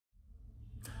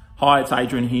Hi, it's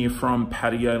Adrian here from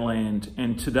Patio Land,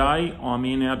 and today I'm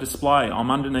in our display. I'm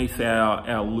underneath our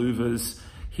louvers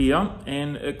here,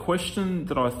 and a question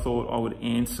that I thought I would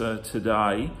answer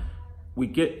today, we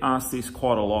get asked this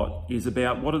quite a lot, is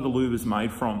about what are the louvers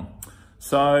made from?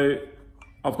 So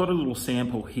I've got a little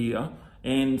sample here,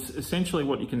 and essentially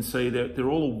what you can see, they're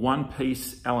all a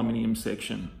one-piece aluminium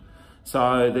section.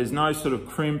 So there's no sort of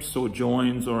crimps or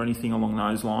joins or anything along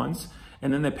those lines,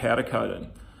 and then they're powder coated.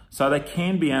 So they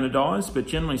can be anodized, but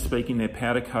generally speaking, they're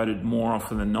powder coated more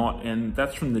often than not, and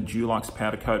that's from the Dulux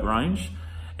powder coat range.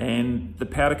 And the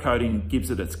powder coating gives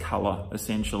it its color,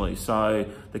 essentially. So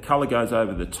the color goes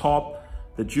over the top.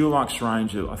 The Dulux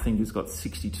range, I think, has got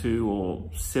 62 or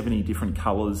 70 different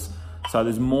colors. So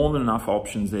there's more than enough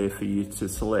options there for you to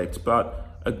select.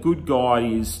 But a good guide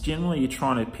is generally you're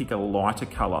trying to pick a lighter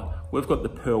color. We've got the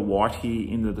pearl white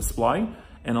here in the display,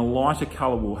 and a lighter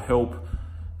color will help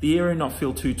the area not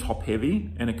feel too top heavy,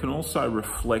 and it can also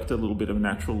reflect a little bit of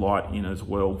natural light in as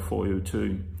well for you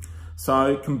too.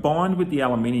 So combined with the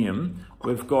aluminium,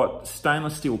 we've got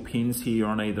stainless steel pins here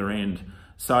on either end.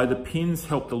 So the pins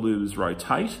help the louvers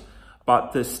rotate,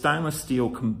 but the stainless steel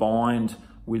combined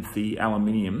with the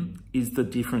aluminium is the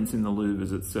difference in the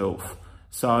louvers itself.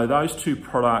 So those two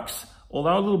products,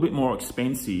 although a little bit more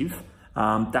expensive,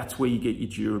 that's where you get your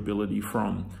durability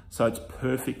from. So it's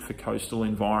perfect for coastal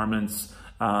environments,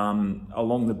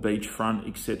 along the beachfront,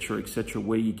 etc.,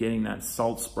 where you're getting that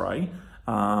salt spray.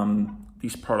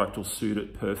 This product will suit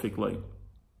it perfectly.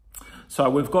 So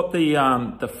we've got the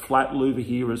flat louver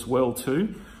here as well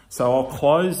too. So I'll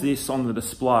close this on the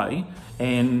display,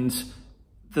 and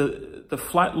the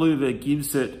flat louver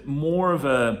gives it more of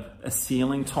a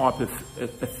ceiling type of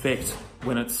effect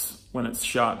when it's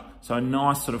shut. So a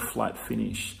nice sort of flat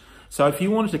finish. So if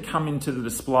you wanted to come into the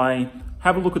display,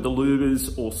 have a look at the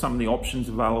louvers or some of the options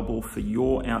available for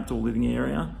your outdoor living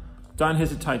area, don't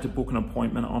hesitate to book an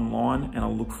appointment online, and I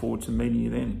look forward to meeting you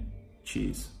then.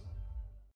 Cheers.